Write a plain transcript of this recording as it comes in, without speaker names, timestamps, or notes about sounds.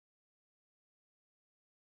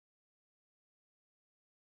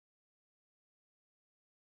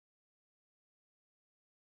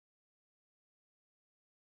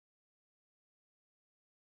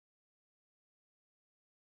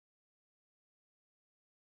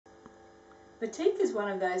Batik is one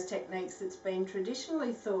of those techniques that's been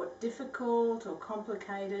traditionally thought difficult or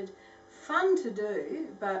complicated, fun to do,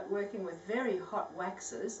 but working with very hot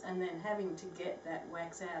waxes and then having to get that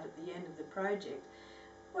wax out at the end of the project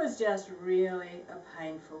was just really a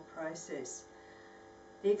painful process.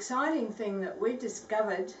 The exciting thing that we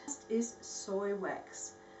discovered is soy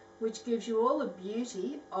wax, which gives you all the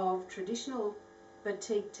beauty of traditional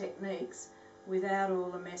batik techniques without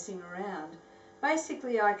all the messing around.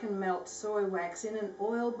 Basically, I can melt soy wax in an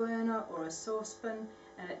oil burner or a saucepan,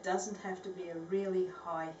 and it doesn't have to be a really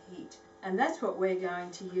high heat. And that's what we're going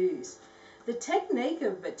to use. The technique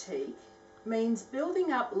of batik means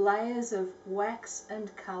building up layers of wax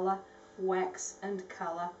and colour, wax and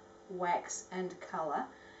colour, wax and colour,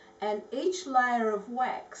 and each layer of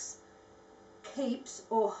wax keeps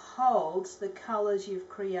or holds the colours you've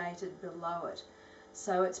created below it.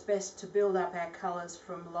 So it's best to build up our colours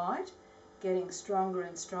from light, getting stronger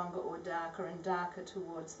and stronger or darker and darker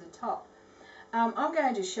towards the top. I'm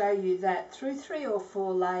going to show you that through 3 or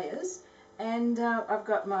 4 layers, and I've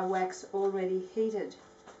got my wax already heated.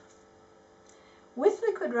 With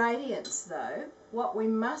liquid radiance though, what we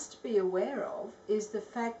must be aware of is the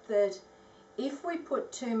fact that if we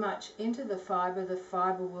put too much into the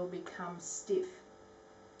fibre will become stiff.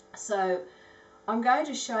 So I'm going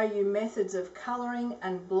to show you methods of colouring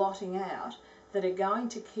and blotting out that are going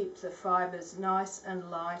to keep the fibres nice and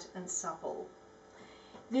light and supple.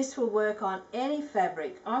 This will work on any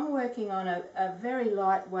fabric. I'm working on a very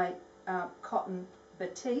lightweight cotton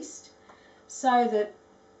batiste so that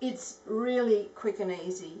it's really quick and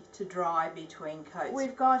easy to dry between coats.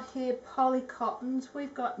 We've got here polycottons,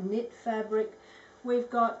 we've got knit fabric, we've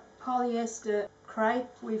got polyester crepe,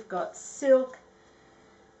 we've got silk,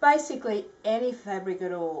 basically any fabric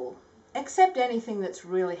at all, except anything that's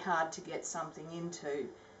really hard to get something into,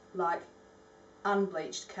 like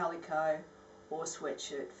unbleached calico or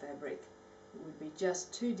sweatshirt fabric. It would be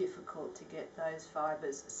just too difficult to get those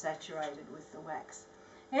fibres saturated with the wax.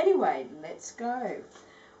 Anyway, let's go.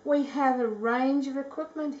 We have a range of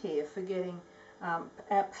equipment here for getting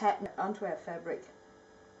our pattern onto our fabric.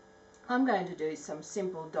 I'm going to do some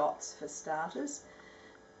simple dots for starters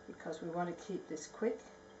because we want to keep this quick.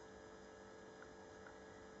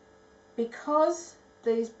 Because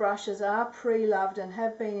these brushes are pre-loved and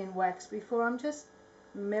have been in wax before, I'm just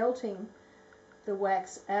melting the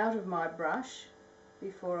wax out of my brush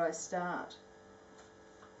before I start.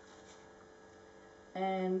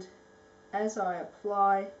 And as I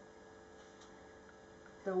apply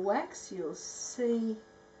the wax, you'll see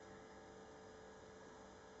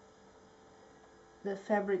the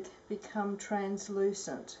fabric become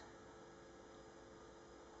translucent.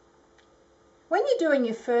 When you're doing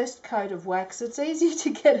your first coat of wax, it's easy to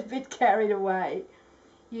get a bit carried away.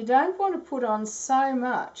 You don't want to put on so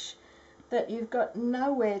much that you've got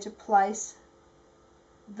nowhere to place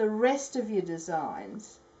the rest of your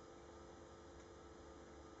designs.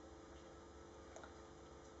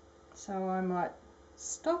 So I might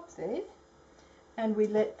stop there and we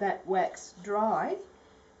let that wax dry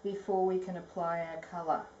before we can apply our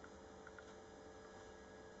colour.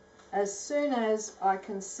 As soon as I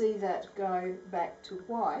can see that go back to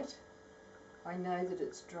white, I know that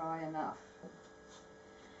it's dry enough.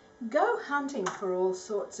 Go hunting for all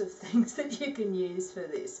sorts of things that you can use for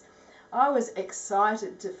this. I was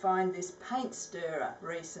excited to find this paint stirrer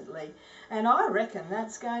recently, and I reckon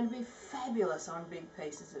that's going to be fabulous on big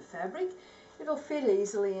pieces of fabric. It'll fit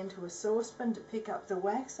easily into a saucepan to pick up the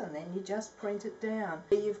wax, and then you just print it down.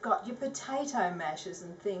 You've got your potato mashers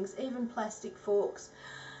and things, even plastic forks,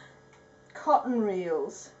 cotton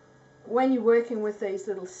reels. When you're working with these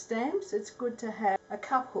little stamps, it's good to have a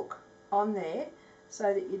cup hook on there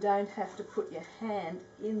so that you don't have to put your hand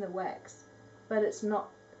in the wax, but it's not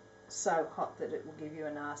so hot that it will give you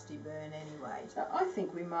a nasty burn anyway. So I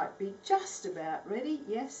think we might be just about ready.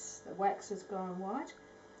 Yes, the wax has gone white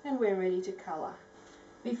and we're ready to colour.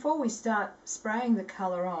 Before we start spraying the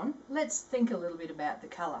colour on, let's think a little bit about the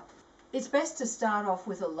colour. It's best to start off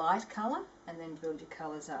with a light colour and then build your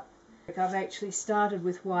colours up. I've actually started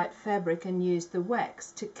with white fabric and used the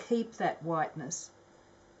wax to keep that whiteness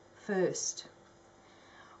first.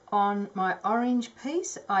 On my orange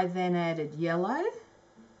piece, I then added yellow,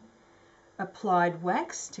 applied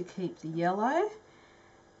wax to keep the yellow,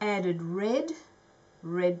 added red,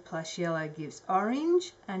 red plus yellow gives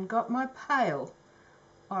orange, and got my pale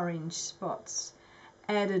orange spots.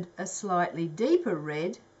 Added a slightly deeper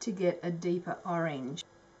red to get a deeper orange.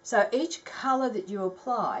 So each colour that you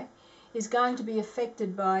apply is going to be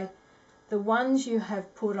affected by the ones you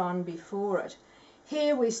have put on before it.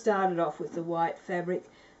 Here we started off with the white fabric,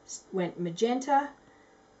 went magenta,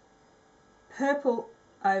 Purple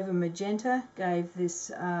over magenta gave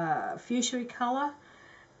this fuchsia colour,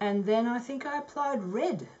 and then I think I applied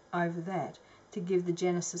red over that to give the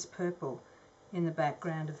Genesis purple in the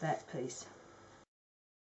background of that piece.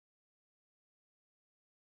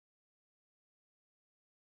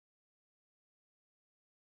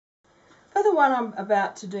 For the one I'm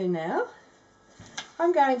about to do now,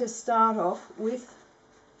 I'm going to start off with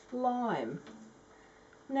lime.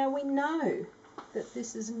 Now we know that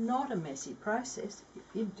this is not a messy process if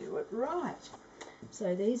you do it right.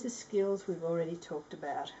 So these are skills we've already talked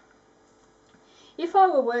about. If I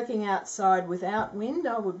were working outside without wind,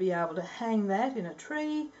 I would be able to hang that in a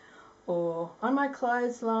tree or on my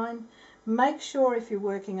clothesline. Make sure if you're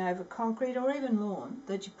working over concrete or even lawn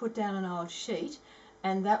that you put down an old sheet,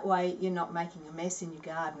 and that way you're not making a mess in your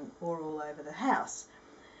garden or all over the house.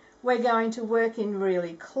 We're going to work in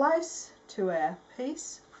really close to our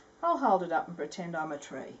piece. I'll hold it up and pretend I'm a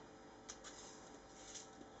tree.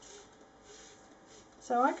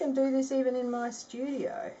 So I can do this even in my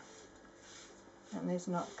studio, and there's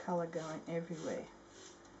not colour going everywhere.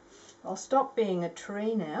 I'll stop being a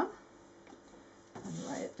tree now and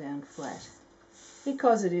lay it down flat,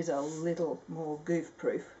 because it is a little more goof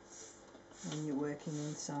proof when you're working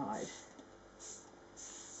inside.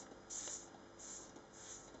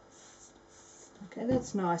 Okay,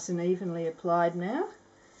 that's nice and evenly applied now,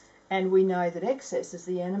 and we know that excess is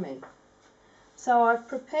the enemy. So I've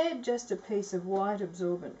prepared just a piece of white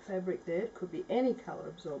absorbent fabric there. It could be any colour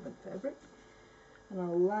absorbent fabric, and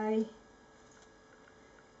I'll lay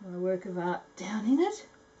my work of art down in it,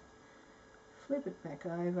 flip it back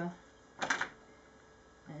over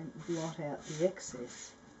and blot out the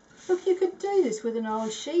excess. Look, you could do this with an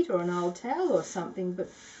old sheet or an old towel or something, but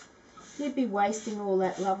you'd be wasting all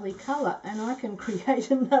that lovely colour, and I can create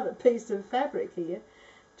another piece of fabric here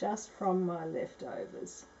just from my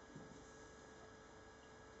leftovers.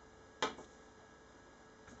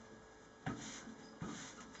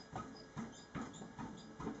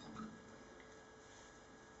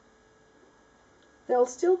 There'll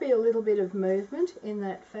still be a little bit of movement in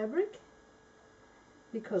that fabric,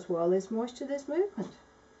 because while there's moisture there's movement,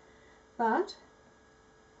 but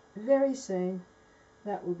very soon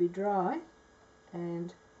that will be dry,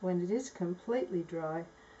 and when it is completely dry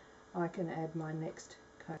I can add my next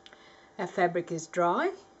coat. Our fabric is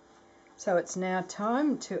dry, so it's now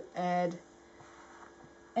time to add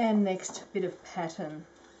our next bit of pattern,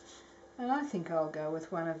 and I think I'll go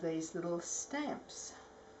with one of these little stamps.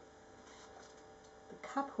 The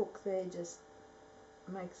cup hook there just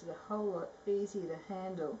makes it a whole lot easier to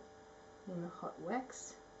handle in the hot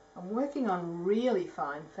wax. I'm working on really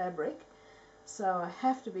fine fabric, so I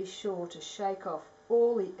have to be sure to shake off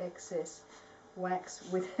all the excess wax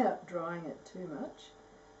without drying it too much.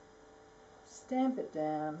 Stamp it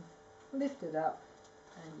down, lift it up,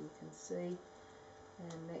 and you can see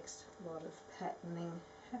our next lot of patterning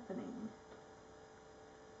happening.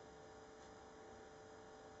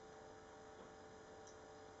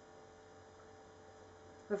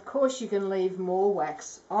 Of course you can leave more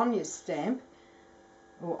wax on your stamp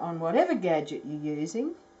or on whatever gadget you're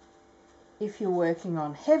using if you're working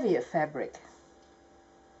on heavier fabric.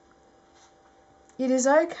 It is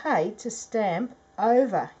okay to stamp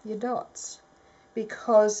over your dots,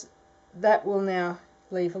 because that will now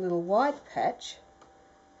leave a little white patch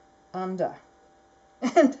under.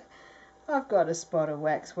 And I've got a spot of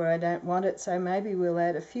wax where I don't want it, so maybe we'll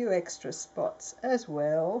add a few extra spots as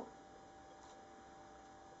well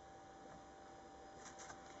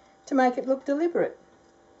to make it look deliberate.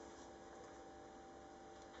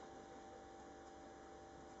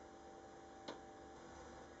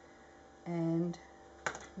 And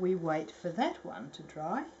we wait for that one to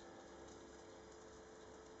dry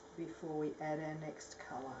before we add our next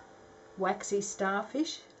colour. Waxy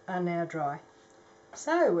starfish are now dry,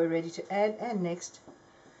 so we're ready to add our next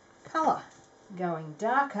colour. Going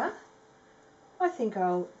darker, I think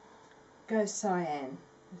I'll go cyan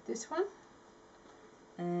with this one,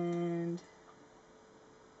 and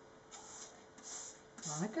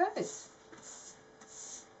on it goes.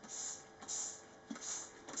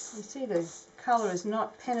 You see the colour is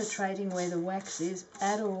not penetrating where the wax is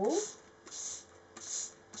at all.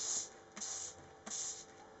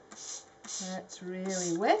 That's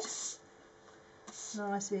really wet.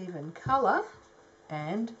 Nice even colour,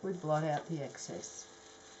 and we blot out the excess.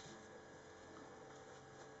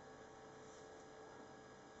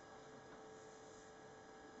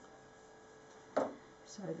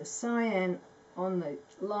 So the cyan on the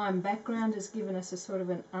lime background has given us a sort of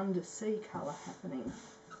an undersea colour happening.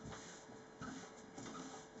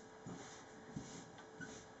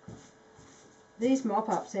 These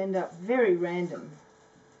mop-ups end up very random,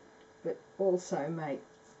 but also make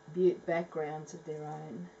beaut backgrounds of their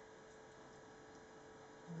own.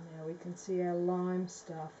 And now we can see our lime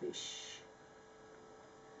starfish,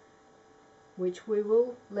 which we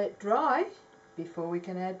will let dry before we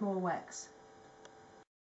can add more wax.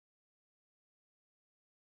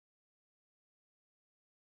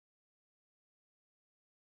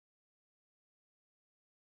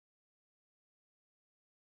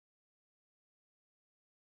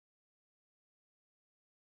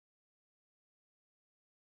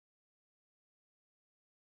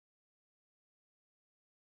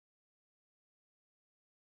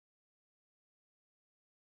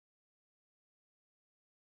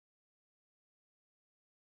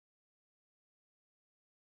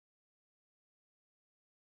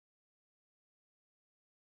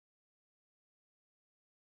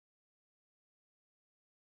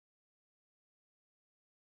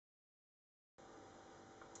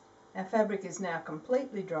 Our fabric is now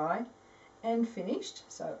completely dry and finished,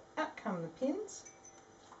 so out come the pins.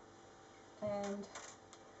 And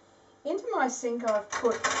into my sink I've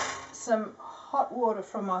put some hot water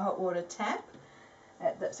from my hot water tap,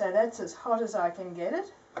 so that's as hot as I can get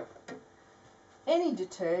it. Any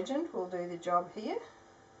detergent will do the job here.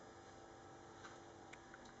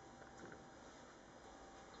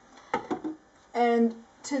 And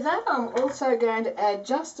to that I'm also going to add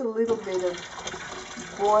just a little bit of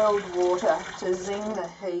boiled water to zing the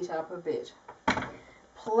heat up a bit.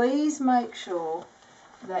 Please make sure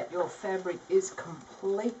that your fabric is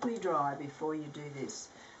completely dry before you do this.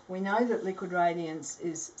 We know that liquid radiance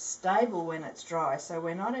is stable when it's dry, so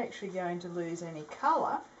we're not actually going to lose any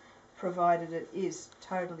colour provided it is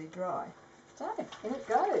totally dry. So, in it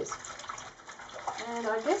goes. And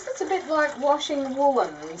I guess it's a bit like washing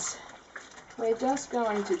woolens. We're just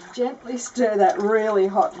going to gently stir that really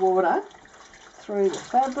hot water through the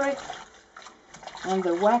fabric, and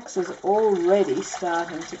the wax is already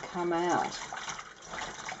starting to come out.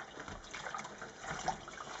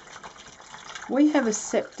 We have a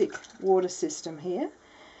septic water system here,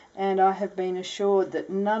 and I have been assured that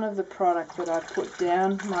none of the product that I put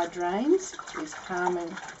down my drains is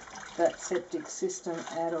harming that septic system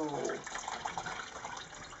at all.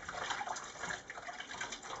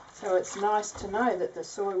 So it's nice to know that the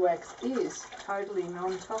soy wax is totally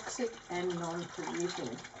non-toxic and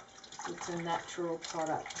non-polluting. It's a natural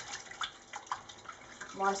product.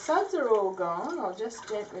 My suds are all gone. I'll just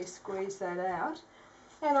gently squeeze that out,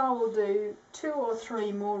 and I will do 2 or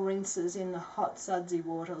 3 more rinses in the hot sudsy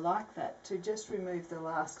water like that to just remove the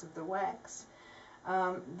last of the wax.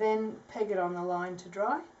 Then peg it on the line to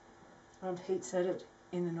dry and heat set it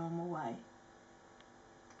in the normal way.